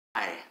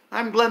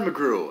I'm Glenn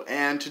McGrew,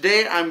 and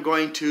today I'm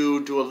going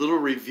to do a little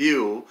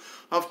review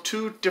of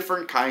two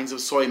different kinds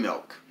of soy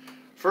milk.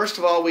 First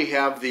of all, we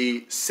have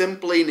the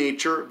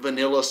SimplyNature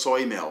vanilla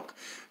soy milk.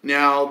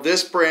 Now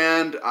this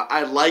brand,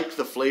 I like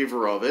the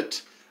flavor of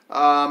it,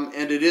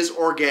 and it is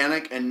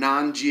organic and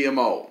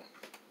non-GMO.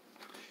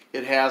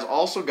 It has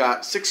also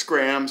got 6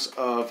 grams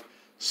of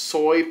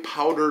soy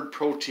powdered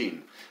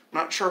protein.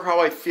 I'm not sure how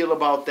I feel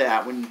about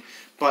that,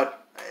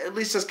 but at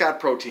least it's got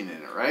protein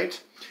in it,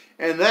 right?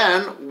 And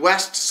then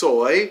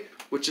Westsoy,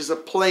 which is a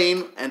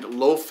plain and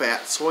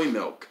low-fat soy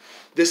milk.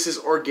 This is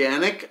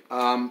organic.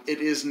 It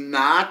is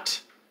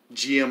not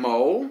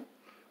GMO,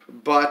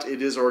 but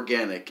it is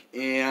organic.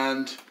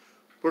 And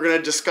we're going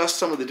to discuss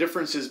some of the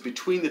differences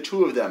between the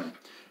two of them.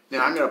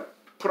 Now I'm going to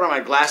put on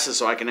my glasses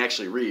so I can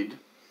actually read.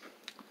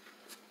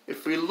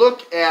 If we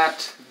look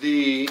at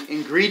the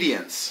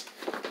ingredients,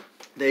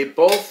 they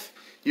both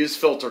use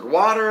filtered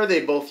water,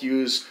 they both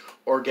use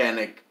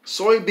organic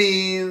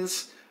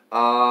soybeans,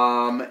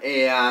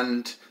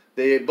 and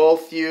they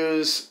both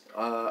use,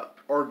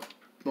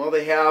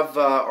 they have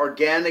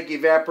organic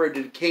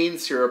evaporated cane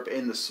syrup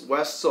in the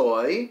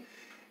Westsoy,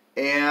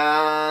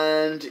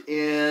 and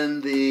in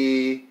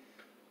the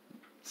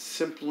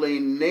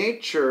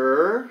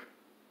SimplyNature,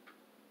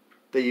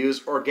 they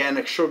use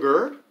organic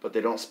sugar, but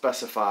they don't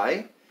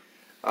specify.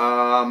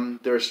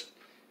 There's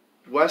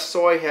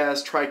Westsoy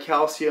has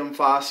tricalcium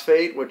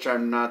phosphate, which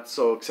I'm not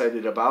so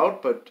excited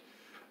about, but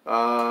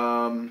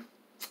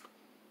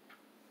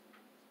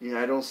yeah,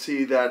 I don't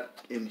see that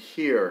in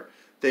here.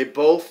 They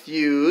both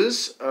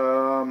use,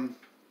 they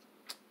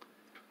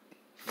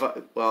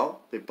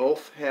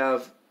both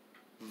have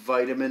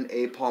vitamin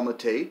A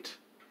palmitate.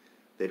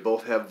 They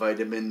both have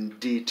vitamin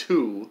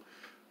D2,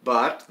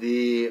 but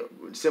the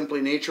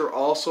SimplyNature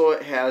also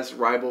has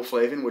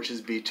riboflavin, which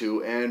is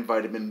B2, and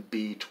vitamin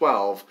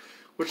B12,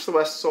 which the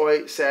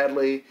Westsoy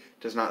sadly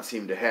does not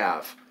seem to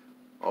have,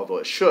 although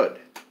it should,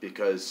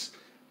 because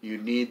you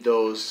need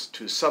those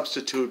to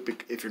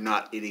substitute if you're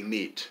not eating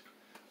meat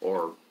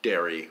or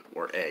dairy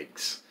or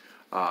eggs,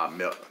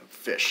 milk,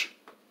 fish.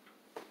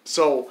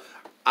 So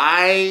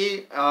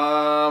I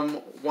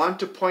want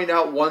to point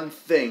out one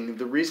thing.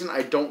 The reason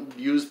I don't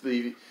use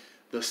the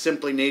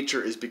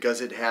SimplyNature is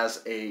because it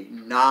has a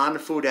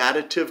non-food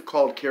additive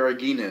called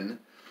carrageenan.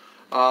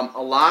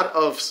 A lot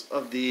of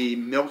the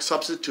milk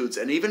substitutes,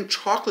 and even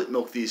chocolate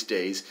milk these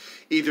days,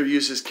 either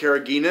uses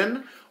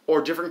carrageenan or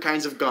different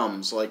kinds of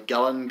gums, like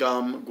gellan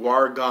gum,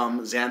 guar gum,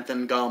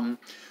 xanthan gum.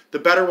 The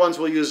better ones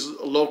will use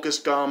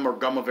locust gum or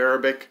gum of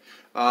Arabic,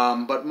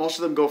 but most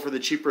of them go for the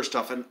cheaper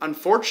stuff. And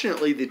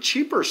unfortunately, the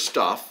cheaper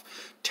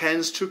stuff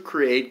tends to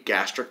create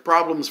gastric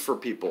problems for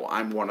people.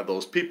 I'm one of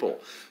those people.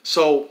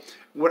 So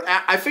what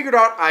I figured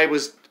out I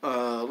was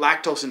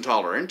lactose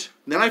intolerant.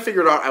 Then I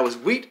figured out I was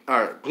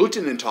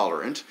gluten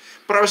intolerant,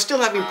 but I was still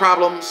having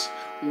problems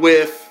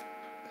with,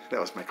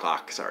 that was my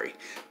clock, sorry.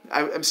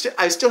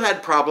 I still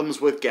had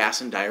problems with gas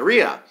and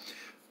diarrhea.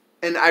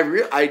 And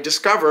I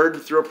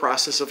discovered through a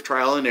process of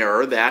trial and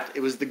error that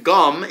it was the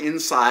gum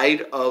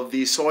inside of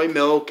the soy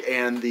milk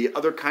and the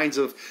other kinds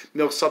of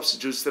milk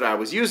substitutes that I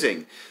was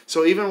using.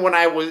 So even when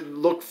I would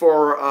look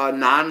for a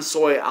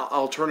non-soy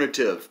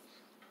alternative,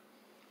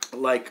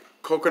 like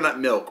coconut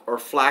milk or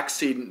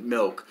flaxseed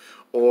milk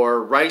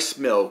or rice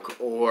milk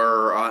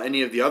or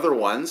any of the other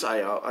ones,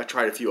 I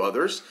tried a few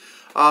others,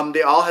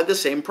 they all had the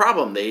same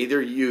problem. They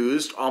either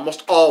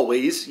almost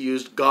always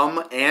used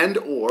gum and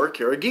or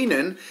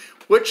carrageenan,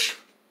 which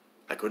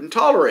I couldn't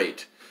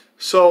tolerate.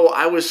 So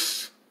I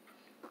was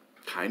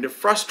kind of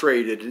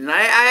frustrated, and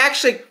I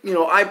actually,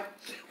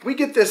 we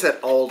get this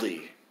at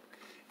Aldi,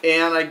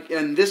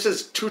 and this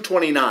is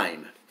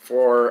 $2.29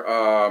 for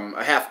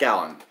a half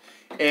gallon,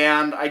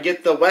 and I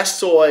get the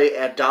Westsoy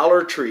at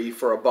Dollar Tree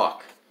for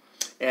 $1,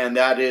 and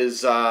that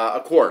is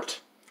a quart.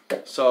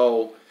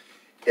 So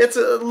it's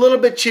a little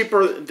bit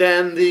cheaper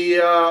than the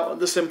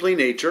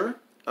SimplyNature,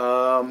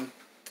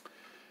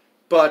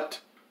 but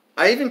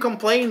I even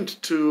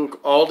complained to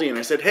Aldi and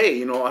I said,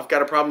 hey, I've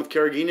got a problem with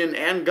carrageenan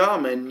and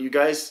gum, and you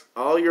guys,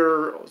 all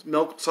your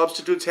milk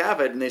substitutes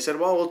have it. And they said,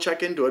 well, we'll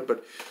check into it,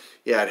 but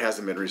yeah, it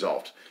hasn't been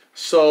resolved.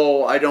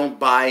 So I don't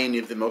buy any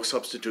of the milk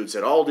substitutes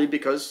at Aldi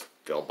because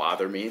they'll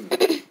bother me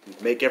and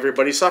make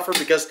everybody suffer,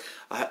 because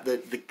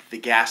the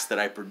gas that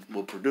I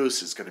will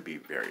produce is going to be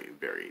very,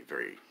 very,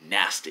 very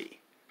nasty.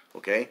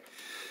 Okay?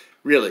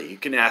 Really, you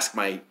can ask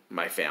my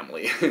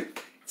family.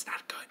 It's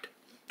not good.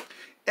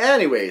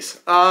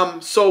 Anyways,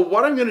 so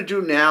what I'm going to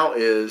do now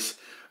is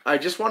I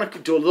just want to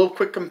do a little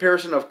quick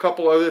comparison of a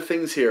couple other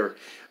things here.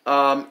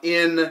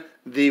 In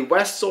the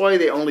Westsoy,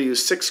 they only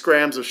use 6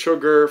 grams of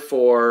sugar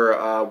for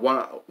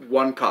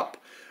one cup,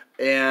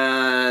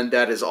 and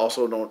that is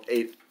also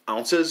 8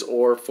 ounces,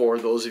 or for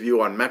those of you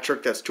on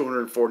metric, that's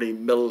 240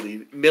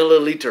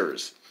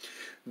 milliliters.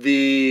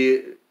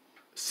 The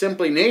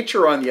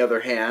SimplyNature, on the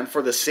other hand,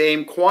 for the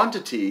same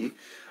quantity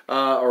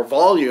or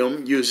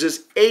volume,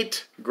 uses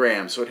 8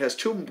 grams, so it has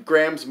 2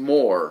 grams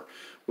more,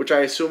 which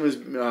I assume is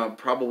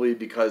probably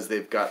because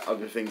they've got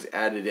other things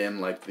added in,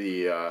 like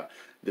the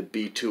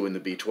B2 and the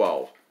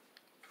B12.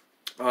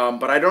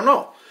 But I don't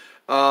know.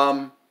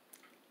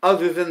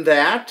 Other than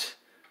that,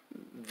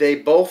 they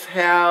both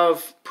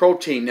have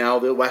protein. Now,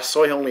 the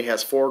Westsoy only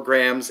has 4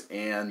 grams,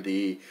 and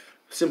the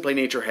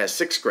SimplyNature has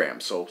 6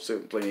 grams. So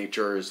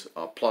SimplyNature is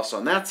a plus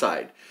on that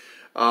side.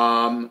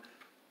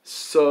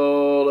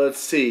 So let's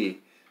see.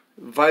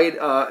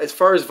 As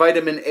far as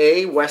vitamin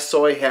A,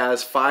 Westsoy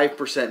has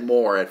 5%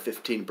 more at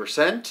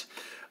 15%.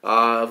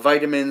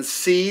 Vitamin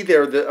C,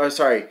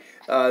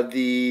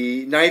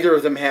 neither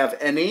of them have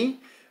any.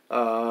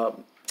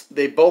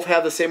 They both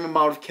have the same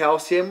amount of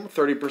calcium,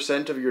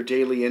 30% of your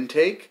daily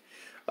intake.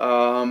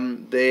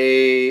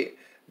 The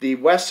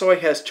Westsoy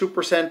has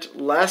 2%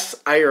 less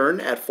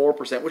iron at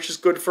 4%, which is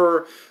good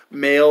for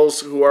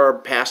males who are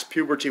past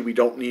puberty. We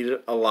don't need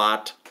a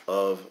lot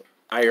of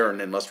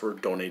iron unless we're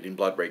donating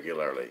blood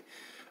regularly.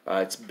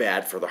 It's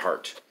bad for the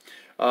heart.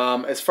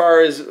 As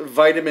far as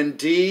vitamin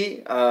D,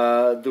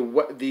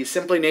 the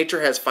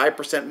SimplyNature has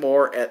 5%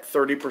 more at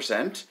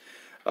 30%.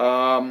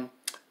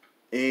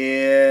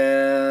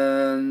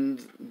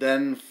 And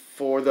then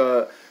for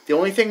the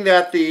only thing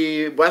that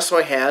the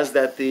Westsoy has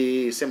that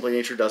the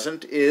SimplyNature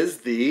doesn't is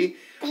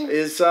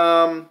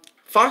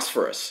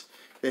phosphorus.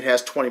 It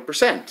has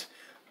 20%.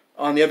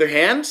 On the other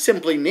hand,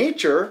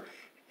 SimplyNature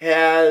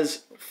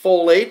has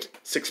folate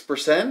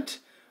 6%,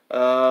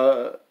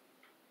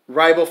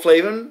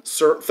 riboflavin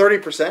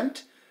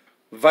 30%,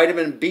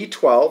 vitamin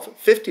B12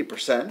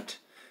 50%,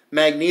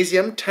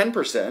 magnesium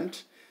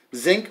 10%,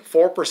 zinc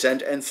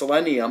 4%, and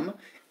selenium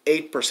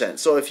 8%.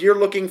 So if you're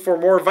looking for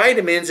more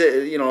vitamins,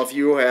 if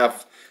you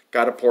have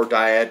got a poor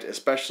diet,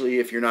 especially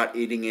if you're not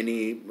eating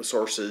any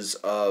sources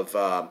of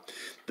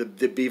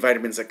the B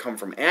vitamins that come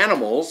from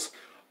animals,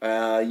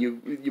 you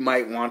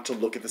might want to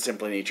look at the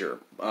SimplyNature.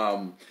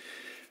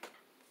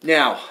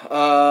 Now,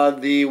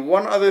 the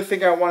one other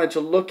thing I wanted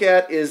to look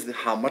at is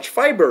how much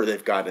fiber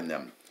they've got in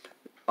them.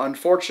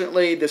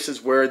 Unfortunately, this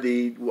is where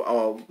the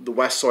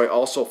Westsoy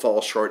also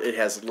falls short. It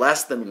has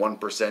less than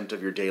 1%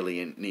 of your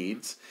daily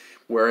needs,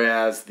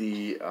 whereas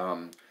the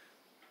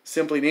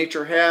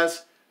SimplyNature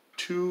has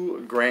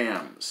 2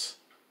 grams.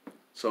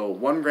 So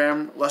 1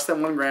 gram, less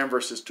than 1 gram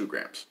versus 2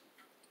 grams.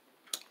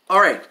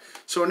 All right,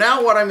 so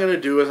now what I'm going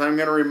to do is I'm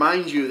going to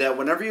remind you that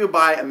whenever you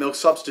buy a milk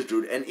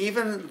substitute, and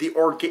even the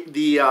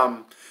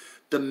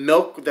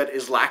milk that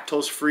is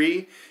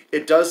lactose-free,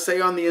 it does say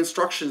on the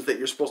instructions that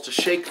you're supposed to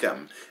shake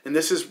them. And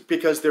this is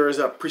because there is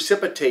a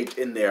precipitate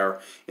in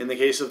there. In the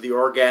case of the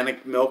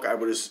organic milk,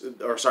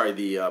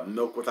 the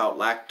milk without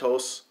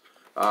lactose,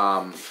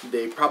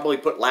 they probably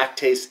put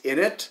lactase in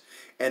it,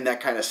 and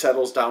that kind of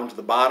settles down to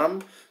the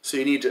bottom. So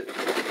you need to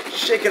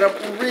shake it up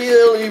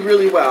really,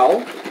 really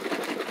well.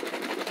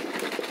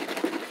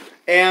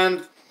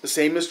 And the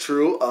same is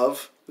true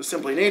of the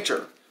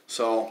SimplyNature.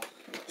 So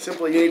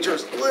SimplyNature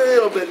is a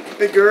little bit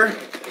bigger.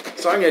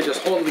 So I'm going to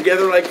just hold them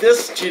together like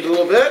this, cheat a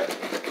little bit.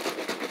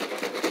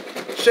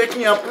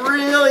 Shaking up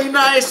really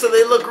nice so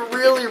they look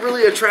really,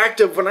 really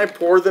attractive when I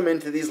pour them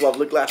into these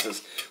lovely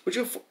glasses. Would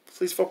you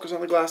please focus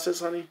on the glasses,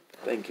 honey?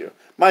 Thank you.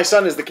 My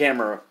son is the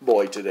camera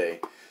boy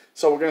today.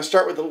 So we're going to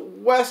start with the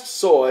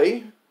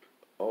Westsoy.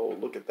 Oh,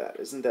 look at that.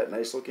 Isn't that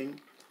nice looking?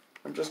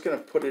 I'm just going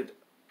to put it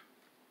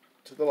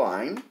to the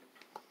line.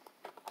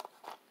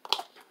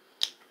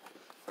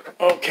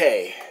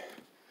 Okay.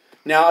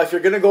 Now, if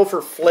you're going to go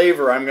for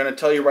flavor, I'm going to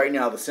tell you right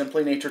now, the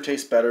SimplyNature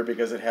tastes better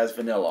because it has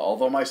vanilla.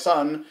 Although my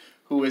son,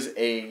 who is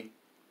a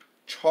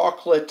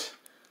chocolate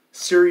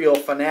cereal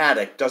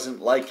fanatic, doesn't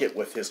like it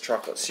with his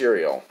chocolate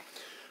cereal.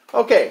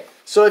 Okay,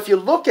 so if you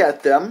look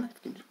at them,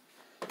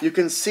 you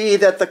can see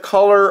that the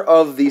color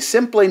of the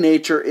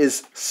SimplyNature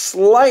is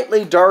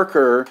slightly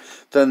darker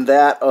than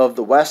that of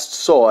the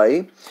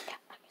Westsoy.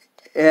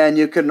 And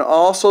you can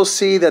also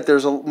see that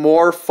there's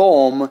more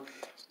foam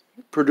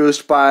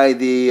produced by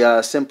the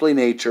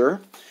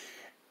SimplyNature.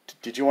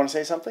 Did you want to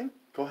say something?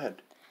 Go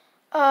ahead.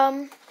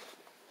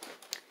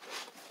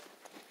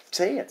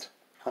 Say it.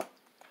 Huh?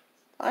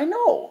 I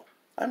know.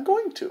 I'm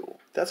going to.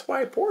 That's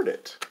why I poured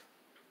it.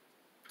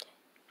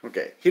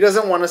 Okay. He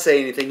doesn't want to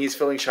say anything. He's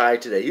feeling shy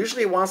today.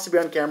 Usually he wants to be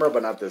on camera,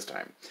 but not this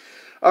time.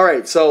 All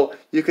right. So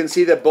you can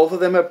see that both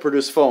of them have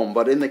produced foam.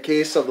 But in the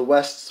case of the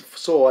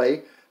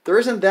Westsoy, there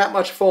isn't that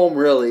much foam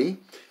really.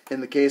 In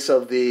the case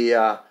of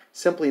the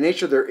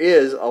SimplyNature, there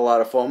is a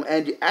lot of foam,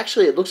 and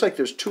actually it looks like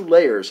there's 2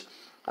 layers.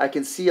 I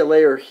can see a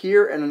layer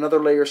here, and another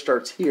layer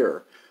starts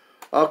here.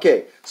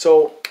 Okay,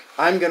 so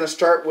I'm going to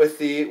start with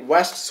the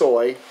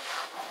Westsoy.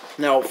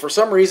 Now, for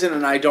some reason,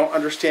 and I don't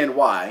understand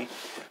why,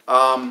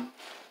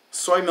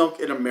 soy milk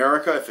in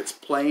America, if it's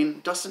plain,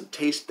 doesn't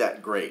taste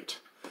that great.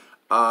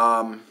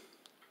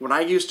 When I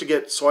used to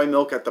get soy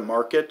milk at the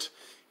market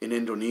in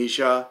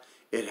Indonesia,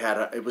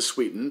 it was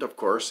sweetened, of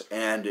course,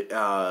 and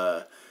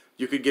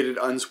you could get it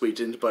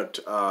unsweetened, but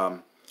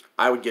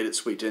I would get it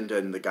sweetened,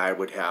 and the guy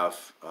would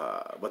have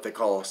what they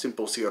call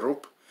simple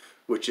sirup,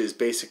 which is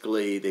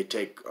basically they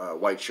take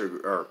white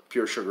sugar or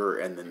pure sugar,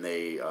 and then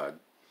they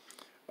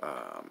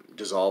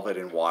dissolve it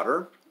in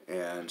water,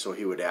 and so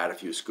he would add a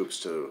few scoops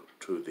to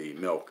the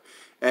milk,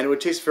 and it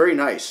would taste very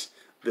nice.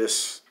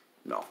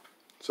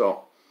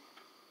 So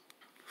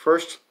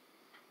First,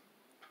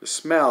 the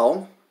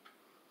smell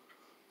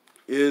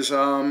is it's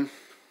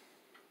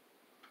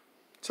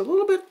a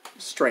little bit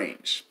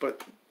strange,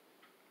 but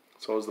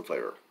so is the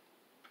flavor.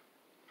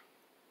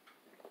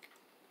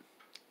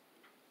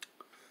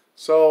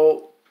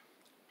 So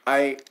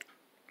I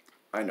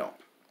know.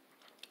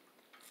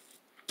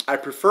 I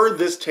prefer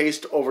this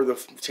taste over the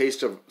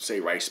taste of, say,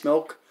 rice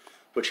milk,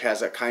 which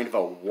has a kind of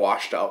a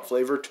washed out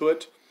flavor to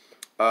it.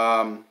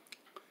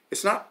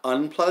 It's not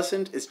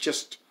unpleasant, it's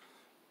just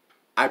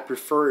I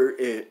prefer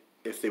it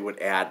if they would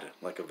add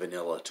like a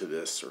vanilla to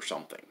this or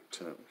something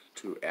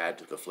to add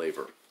to the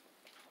flavor.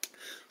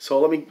 So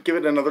let me give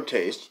it another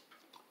taste.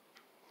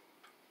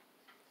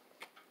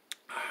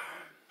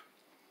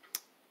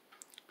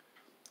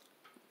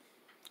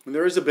 And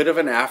there is a bit of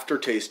an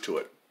aftertaste to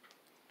it.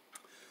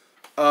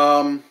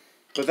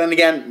 But then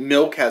again,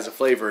 milk has a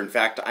flavor. In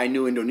fact, I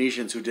knew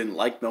Indonesians who didn't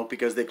like milk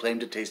because they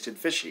claimed it tasted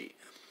fishy.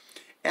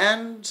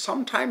 And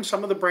sometimes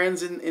some of the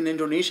brands in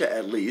Indonesia,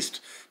 at least,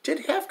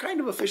 did have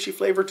kind of a fishy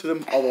flavor to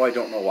them, although I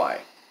don't know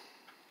why.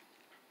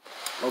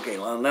 Okay,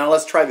 well, now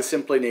let's try the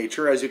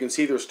SimplyNature. As you can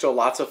see, there's still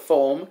lots of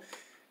foam.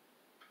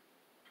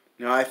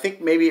 Now, I think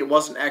maybe it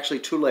wasn't actually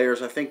 2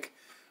 layers, I think,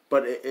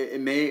 but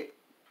it may,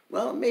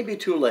 well, maybe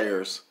 2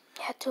 layers.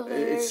 Yeah, 2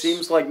 layers. It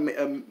seems like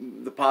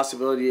the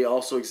possibility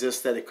also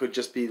exists that it could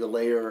just be the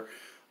layer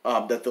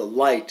that the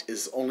light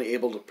is only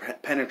able to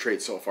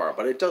penetrate so far.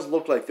 But it does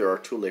look like there are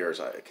 2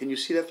 layers. Can you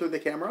see that through the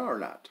camera or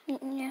not?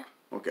 Yeah.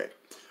 Okay.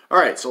 All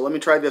right, so let me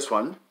try this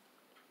one.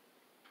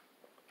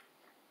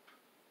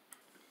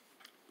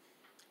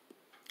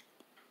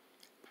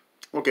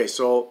 Okay,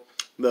 so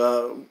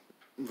the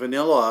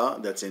vanilla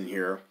that's in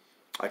here,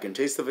 I can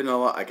taste the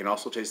vanilla. I can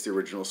also taste the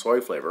original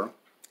soy flavor.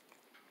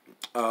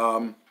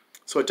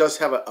 So it does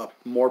have a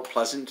more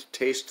pleasant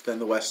taste than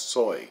the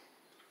Westsoy.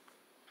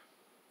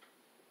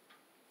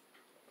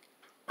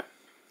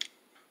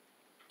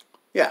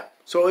 Yeah,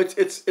 so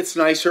it's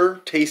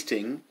nicer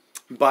tasting,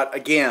 but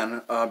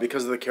again,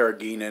 because of the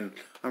carrageenan,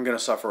 I'm going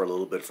to suffer a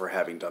little bit for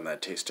having done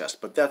that taste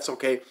test. But that's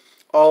okay,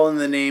 all in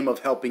the name of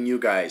helping you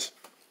guys.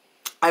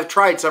 I've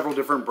tried several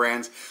different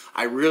brands.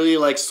 I really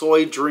like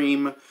Soy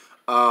Dream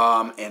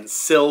and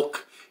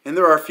Silk. And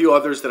there are a few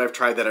others that I've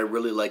tried that I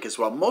really like as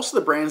well. Most of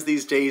the brands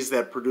these days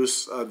that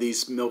produce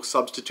these milk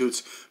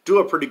substitutes do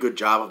a pretty good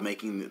job of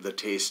making the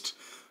taste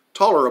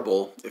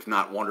tolerable, if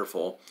not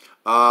wonderful.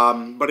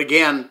 But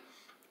again,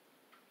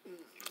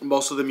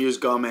 most of them use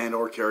gum and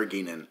or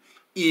carrageenan.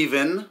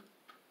 Even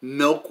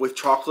milk with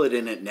chocolate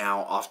in it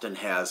now often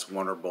has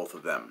one or both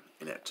of them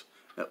in it.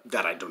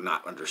 That I do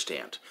not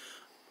understand.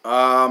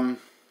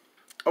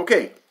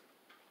 Okay.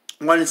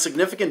 One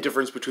significant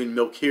difference between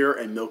milk here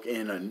and milk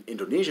in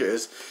Indonesia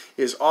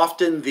is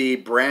often the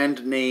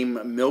brand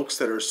name milks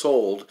that are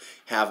sold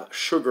have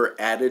sugar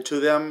added to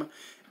them,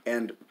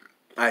 and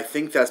I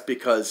think that's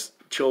because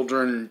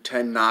children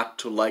tend not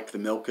to like the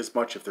milk as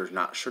much if there's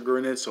not sugar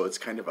in it, so it's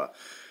kind of a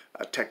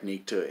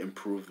technique to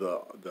improve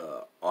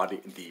the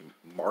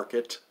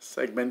market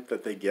segment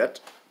that they get.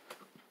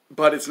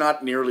 But it's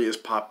not nearly as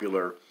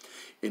popular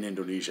in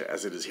Indonesia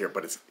as it is here,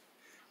 but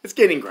it's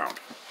gaining ground.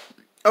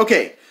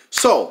 Okay,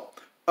 so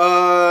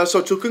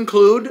to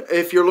conclude,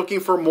 if you're looking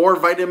for more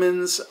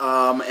vitamins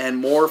and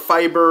more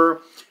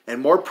fiber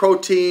and more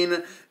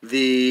protein,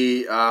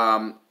 the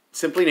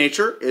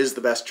SimplyNature is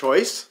the best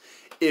choice.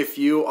 If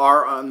you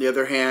are, on the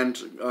other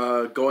hand,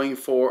 going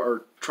for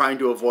or trying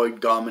to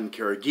avoid gum and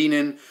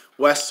carrageenan,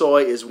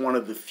 Westsoy is one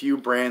of the few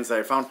brands that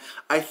I found.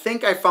 I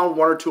think I found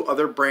 1 or 2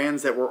 other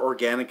brands that were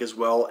organic as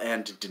well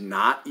and did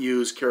not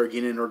use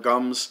carrageenan or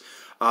gums.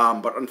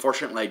 But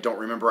unfortunately, I don't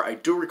remember. I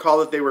do recall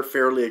that they were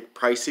fairly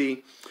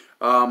pricey.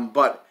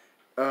 But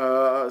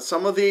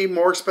some of the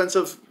more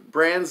expensive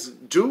brands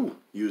do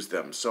use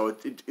them. So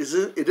it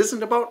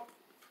isn't about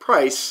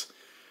price.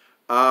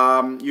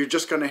 You're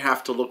just going to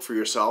have to look for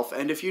yourself.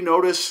 And if you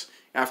notice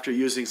after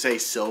using, say,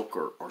 Silk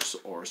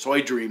or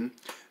Soy Dream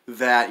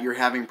that you're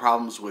having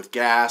problems with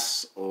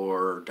gas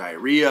or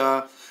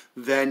diarrhea,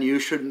 then you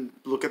should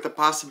look at the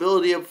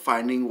possibility of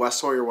finding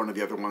Westsoy or one of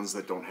the other ones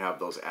that don't have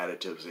those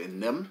additives in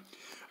them.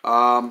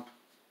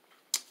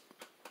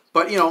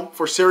 But, you know,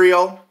 for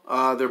cereal,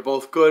 they're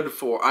both good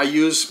for... I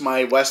use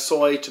my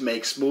Westsoy to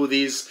make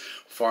smoothies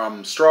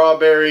from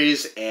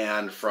strawberries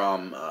and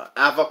from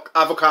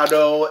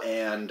avocado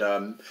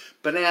and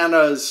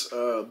bananas,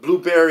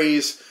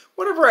 blueberries,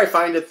 whatever I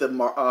find at the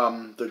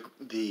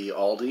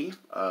Aldi,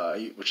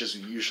 which is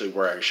usually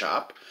where I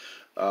shop,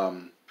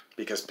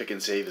 because Pick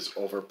and Save is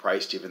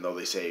overpriced, even though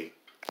they say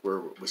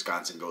where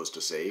Wisconsin goes to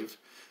save.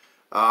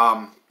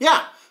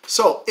 Yeah,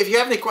 so if you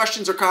have any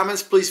questions or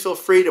comments, please feel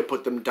free to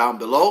put them down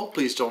below.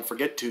 Please don't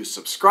forget to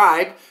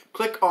subscribe.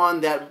 Click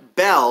on that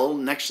bell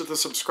next to the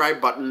subscribe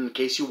button in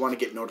case you want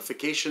to get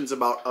notifications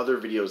about other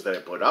videos that I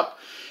put up.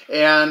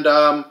 And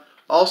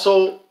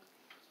also,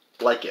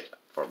 like it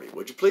for me,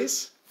 would you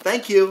please?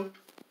 Thank you.